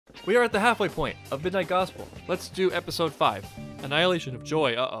We are at the halfway point of Midnight Gospel. Let's do episode 5. Annihilation of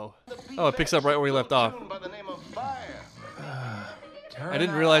Joy. Uh-oh. Oh, it picks up right where we left off. I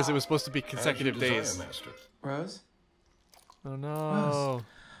didn't realize it was supposed to be consecutive days. Rose? Oh no. Rose.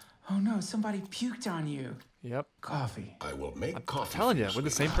 Oh no, somebody puked on you. Yep. Coffee. I will make coffee. I'm telling you, we're the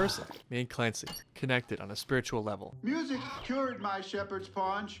same person. Me and Clancy, connected on a spiritual level. Music cured my shepherd's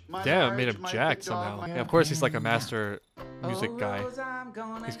paunch. Damn, it made him Jack somehow. Yeah, of course he's like a master music guy.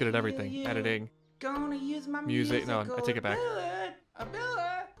 He's good at everything. Editing. Music. No, I take it back.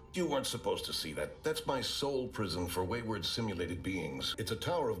 You weren't supposed to see that. That's my soul prison for wayward simulated beings. It's a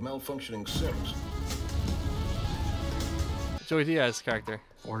tower of malfunctioning sims. Joey Diaz's character.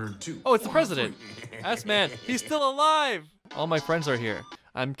 Ordered 2. Oh, it's the president. Ass man. He's still alive. All my friends are here.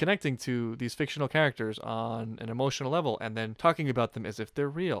 I'm connecting to these fictional characters on an emotional level and then talking about them as if they're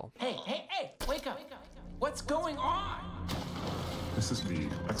real. Hey, wake up. What's going on? This is the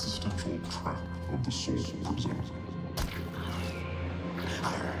existential trap of the soul prison.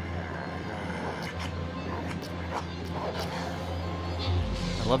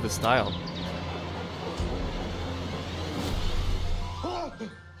 I love this style.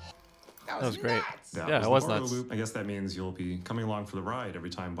 That was great. Yeah, it was nuts. I guess that means you'll be coming along for the ride every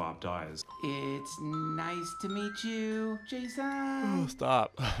time Bob dies. It's nice to meet you, Jason. Oh,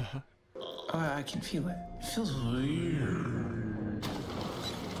 stop. I can feel it. It feels weird.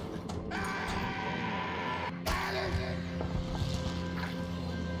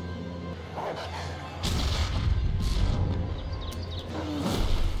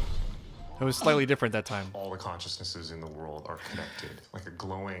 It was slightly different that time. All the consciousnesses in the world are connected, like a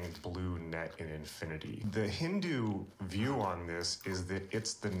glowing blue net in infinity. The Hindu view on this is that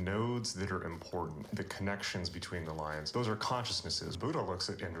it's the nodes that are important, the connections between the lines. Those are consciousnesses. Buddha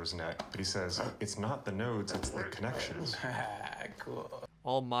looks at Indra's net, but he says, it's not the nodes, it's the connections. Cool.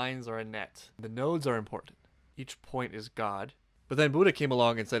 All minds are a net. The nodes are important. Each point is God. But then Buddha came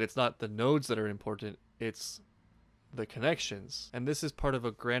along and said it's not the nodes that are important, it's the connections. And this is part of a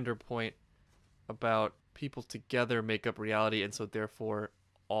grander point about people together make up reality, and so therefore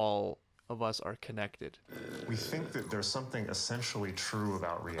all of us are connected. We think that there's something essentially true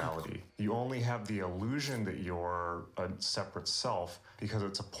about reality. You only have the illusion that you're a separate self because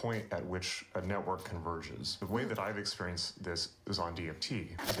it's a point at which a network converges. The way that I've experienced this is on DMT.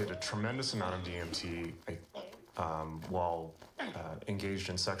 I did a tremendous amount of DMT while engaged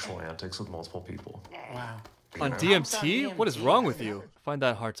in sexual antics with multiple people. Wow. On DMT? What is wrong with you? I find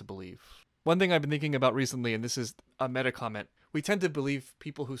that hard to believe. One thing I've been thinking about recently, and this is a meta comment, we tend to believe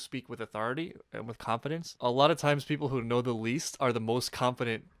people who speak with authority and with confidence. A lot of times people who know the least are the most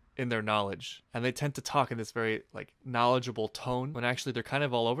confident in their knowledge. And they tend to talk in this very like knowledgeable tone when actually they're kind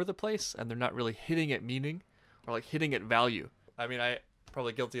of all over the place and they're not really hitting at meaning or like hitting at value. I mean, I'm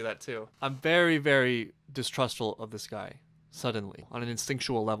probably guilty of that too. I'm very, very distrustful of this guy. Suddenly, on an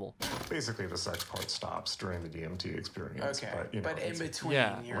instinctual level. Basically, the sex part stops during the DMT experience. Okay, but, you know, but in between,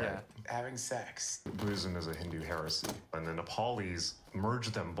 you're having sex. Buddhism is a Hindu heresy, and the Nepalis merge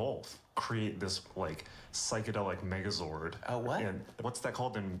them both, create this like psychedelic megazord. A what? And what's that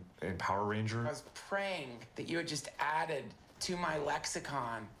called in Power Ranger? I was praying that you had just added to my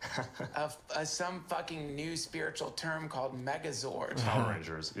lexicon of some fucking new spiritual term called megazord. Power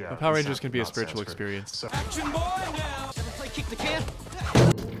Rangers, yeah. The Power Rangers can be a spiritual Sanskrit. experience. So, Action boy now! Ever play kick the can?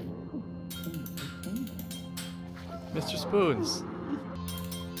 Mr. Spoons.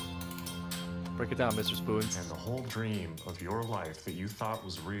 Break it down, Mr. Spoons. and the whole dream of your life that you thought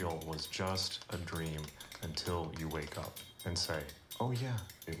was real was just a dream until you wake up and say, oh yeah,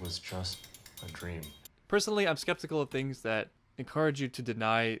 it was just a dream. Personally, I'm skeptical of things that encourage you to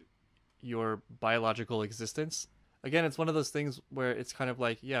deny your biological existence. Again, it's one of those things where it's kind of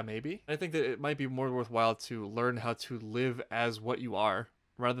like, yeah, maybe. I think that it might be more worthwhile to learn how to live as what you are,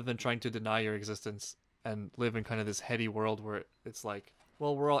 rather than trying to deny your existence and live in kind of this heady world where it's like,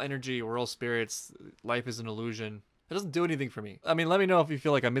 well, we're all energy, we're all spirits, life is an illusion. It doesn't do anything for me. I mean, let me know if you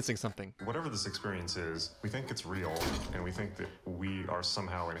feel like I'm missing something. Whatever this experience is, we think it's real, and we think that we are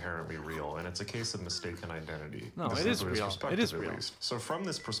somehow inherently real, and it's a case of mistaken identity. No, This it is Buddhist real. perspective, It is at real. least. So from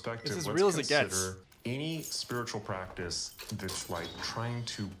this perspective, It's as let's real as it consider gets. any spiritual practice that's like trying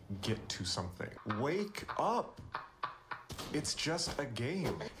to get to something. Wake up! It's just a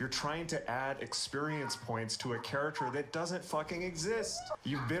game. You're trying to add experience points to a character that doesn't fucking exist.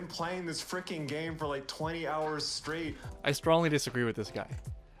 You've been playing this freaking game for like 20 hours straight. I strongly disagree with this guy.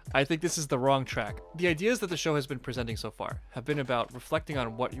 I think this is the wrong track. The ideas that the show has been presenting so far have been about reflecting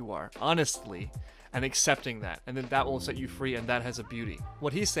on what you are, honestly, and accepting that, and then that will set you free, and that has a beauty.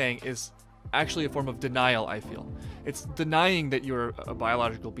 What he's saying is, actually a form of denial, I feel. It's denying that you're a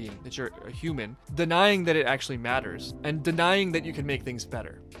biological being, that you're a human, denying that it actually matters, and denying that you can make things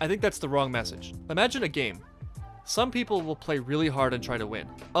better. I think that's the wrong message. Imagine a game. Some people will play really hard and try to win.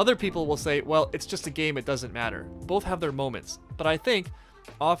 Other people will say, well, it's just a game, it doesn't matter. Both have their moments. But I think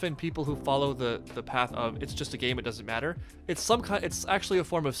often people who follow the path of it's just a game, it doesn't matter, it's actually a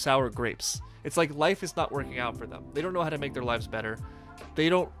form of sour grapes. It's like life is not working out for them. They don't know how to make their lives better. They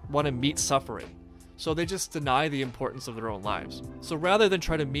don't want to meet suffering. So they just deny the importance of their own lives. So rather than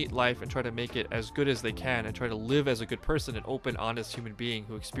try to meet life and try to make it as good as they can and try to live as a good person, an open, honest human being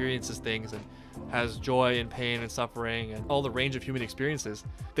who experiences things and has joy and pain and suffering and all the range of human experiences,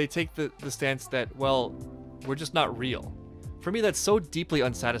 they take the stance that, well, we're just not real. For me, that's so deeply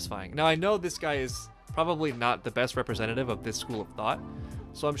unsatisfying. Now, I know this guy is probably not the best representative of this school of thought,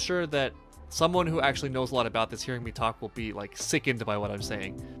 so I'm sure that someone who actually knows a lot about this hearing me talk will be like sickened by what I'm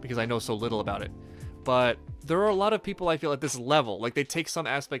saying because I know so little about it. But there are a lot of people I feel at this level, like they take some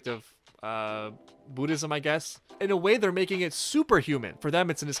aspect of Buddhism, I guess. In a way, they're making it superhuman. For them,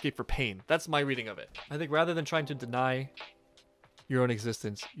 it's an escape for pain. That's my reading of it. I think rather than trying to deny your own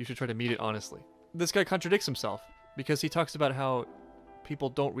existence, you should try to meet it honestly. This guy contradicts himself because he talks about how people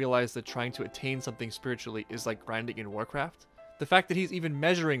don't realize that trying to attain something spiritually is like grinding in Warcraft. The fact that he's even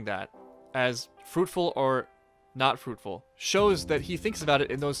measuring that as fruitful or not fruitful shows that he thinks about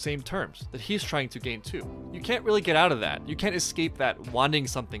it in those same terms, that he's trying to gain too. You can't really get out of that. You can't escape that wanting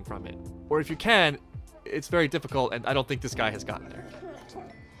something from it. Or if you can, it's very difficult, and I don't think this guy has gotten there.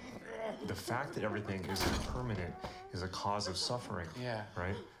 The fact that everything is impermanent is a cause of suffering. Yeah.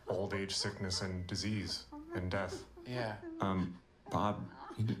 Right? Old age, sickness, and disease, and death. Yeah. Bob,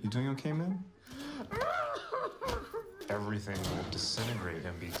 you doing okay, man? Everything will disintegrate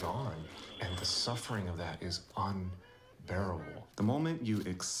and be gone, and the suffering of that is unbearable. The moment you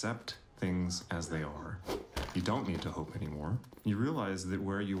accept things as they are, you don't need to hope anymore. You realize that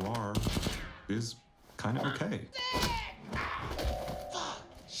where you are is kind of okay.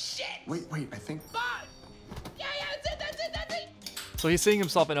 Shit. Wait, I think... Yeah, that's it. So he's seeing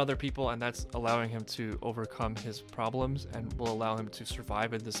himself in other people, and that's allowing him to overcome his problems and will allow him to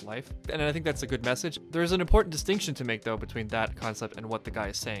survive in this life. And I think that's a good message. There's an important distinction to make, though, between that concept and what the guy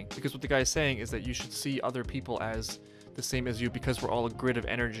is saying. Because what the guy is saying is that you should see other people as the same as you because we're all a grid of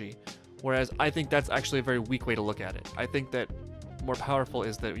energy. Whereas I think that's actually a very weak way to look at it. I think that more powerful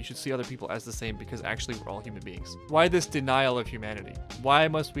is that we should see other people as the same because actually we're all human beings. Why this denial of humanity? Why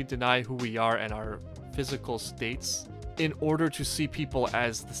must we deny who we are and our physical states in order to see people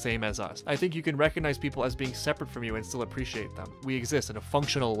as the same as us? I think you can recognize people as being separate from you and still appreciate them. We exist at a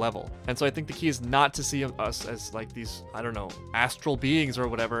functional level. And so I think the key is not to see us as like these, I don't know, astral beings or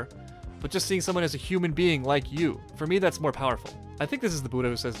whatever, but just seeing someone as a human being like you. For me, that's more powerful. I think this is the Buddha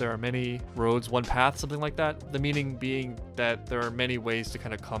who says there are many roads, one path, something like that. The meaning being that there are many ways to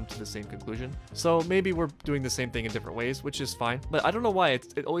kind of come to the same conclusion. So maybe we're doing the same thing in different ways, which is fine. But I don't know why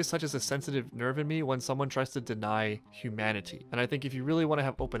it always touches a sensitive nerve in me when someone tries to deny humanity. And I think if you really want to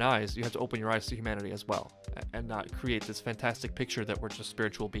have open eyes, you have to open your eyes to humanity as well and not create this fantastic picture that we're just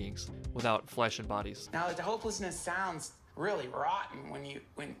spiritual beings without flesh and bodies. Now, the hopelessness sounds really rotten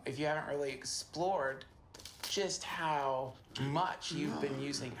if you haven't really explored just how much you've been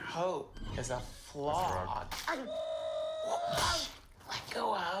using hope as a flaw. Let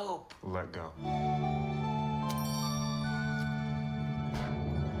go of hope. Let go.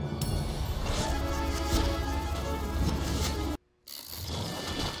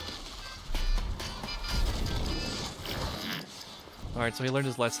 Alright, so he learned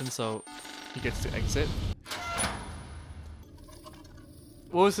his lesson, so he gets to exit.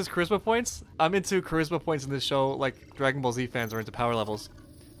 What was his charisma points? I'm into charisma points in this show, like Dragon Ball Z fans are into power levels.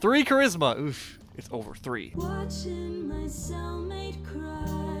 3 charisma! Oof, it's over 3. Watching my cellmate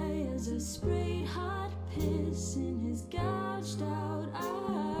cry as I sprayed hot piss in his gouged out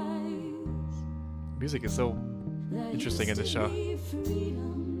eyes. Music is so interesting in this show.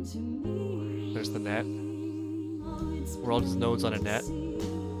 There's the net. We're all just nodes on a net.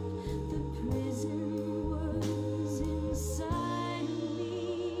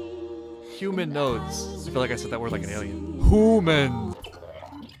 Human nodes. I feel like I said that word like an alien. Human!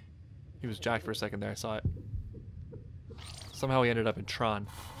 He was jacked for a second there, I saw it. Somehow he ended up in Tron.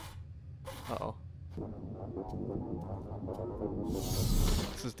 Uh-oh.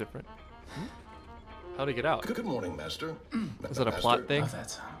 This is different. How'd he get out? Good morning, Master. Is that a plot thing? Oh,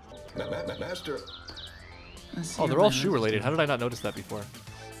 that's Master. Oh, they're all shoe related. How did I not notice that before?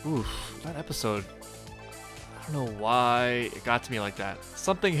 Oof, that episode. I don't know why it got to me like that.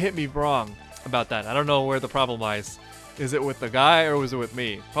 Something hit me wrong about that. I don't know where the problem lies. Is it with the guy or was it with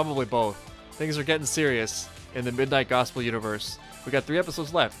me? Probably both. Things are getting serious in the Midnight Gospel universe. We got 3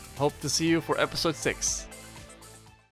 episodes left. Hope to see you for episode 6.